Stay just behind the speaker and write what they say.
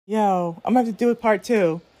Yo, I'm gonna have to do a part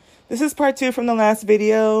two. This is part two from the last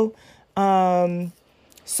video.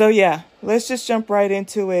 So yeah, let's just jump right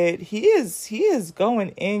into it. He is going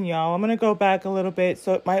in, y'all. I'm gonna go back a little bit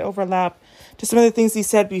so it might overlap to some of the things he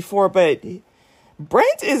said before, but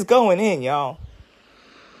Brent is going in, y'all.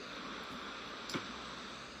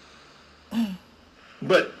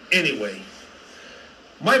 But anyway,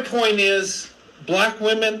 my point is, black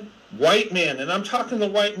women, white men, and I'm talking to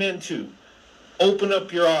white men too, open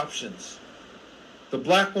up your options. The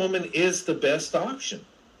black woman is the best option.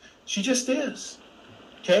 She just is.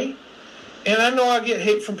 Okay? And I know I get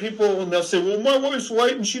hate from people and they'll say, well, my wife's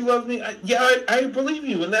white and she loves me. I believe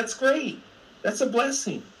you, and that's great. That's a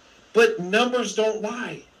blessing. But numbers don't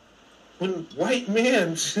lie. When white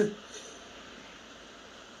men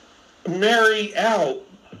marry out,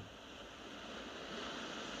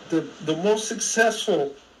 the most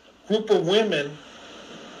successful group of women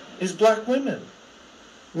is black women.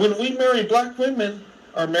 When we marry black women,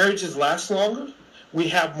 our marriages last longer, we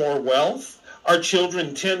have more wealth, our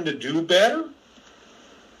children tend to do better.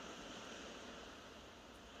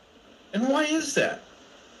 And why is that?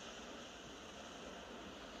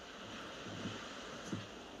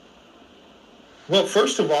 Well,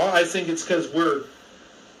 first of all, I think it's because we're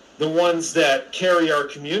the ones that carry our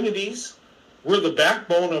communities. We're the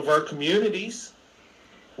backbone of our communities.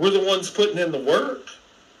 We're the ones putting in the work.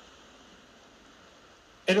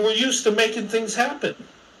 And we're used to making things happen.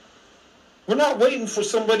 We're not waiting for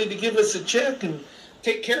somebody to give us a check and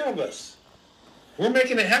take care of us. We're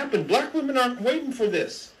making it happen. Black women aren't waiting for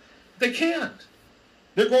this. They can't.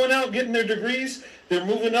 They're going out getting their degrees. They're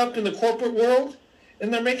moving up in the corporate world.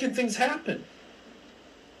 And they're making things happen.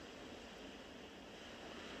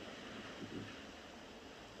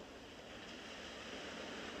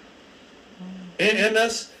 And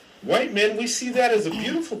us white men, we see that as a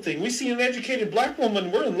beautiful thing. We see an educated black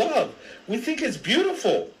woman, we're in love. We think it's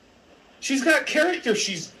beautiful. She's got character.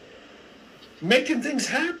 She's making things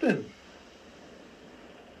happen.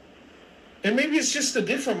 And maybe it's just a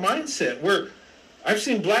different mindset where I've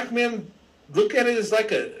seen black men look at it as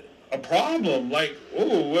like a problem. Like,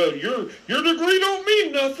 oh, well, your degree don't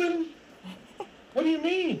mean nothing. What do you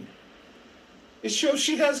mean? It shows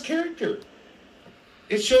she has character.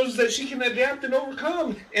 It shows that she can adapt and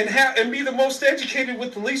overcome and be the most educated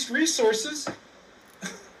with the least resources.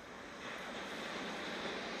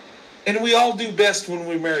 And we all do best when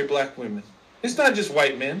we marry black women. It's not just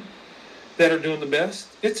white men that are doing the best.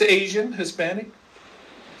 It's Asian, Hispanic.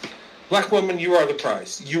 Black women, you are the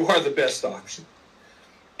prize. You are the best option.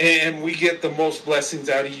 And we get the most blessings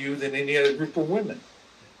out of you than any other group of women.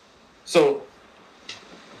 So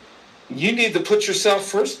you need to put yourself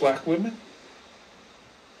first, black women.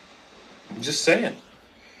 I'm just saying.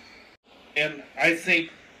 And I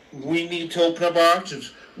think we need to open up our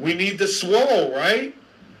options. We need to swirl, right?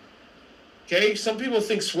 Okay, some people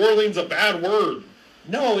think swirling's a bad word.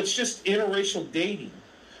 No, it's just interracial dating.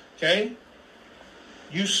 Okay?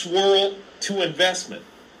 You swirl to investment.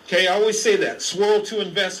 Okay, I always say that. Swirl to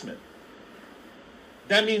investment.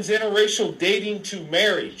 That means interracial dating to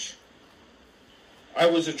marriage. I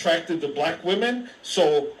was attracted to black women,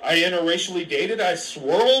 so I interracially dated. I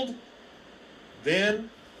swirled. Then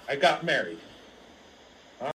I got married.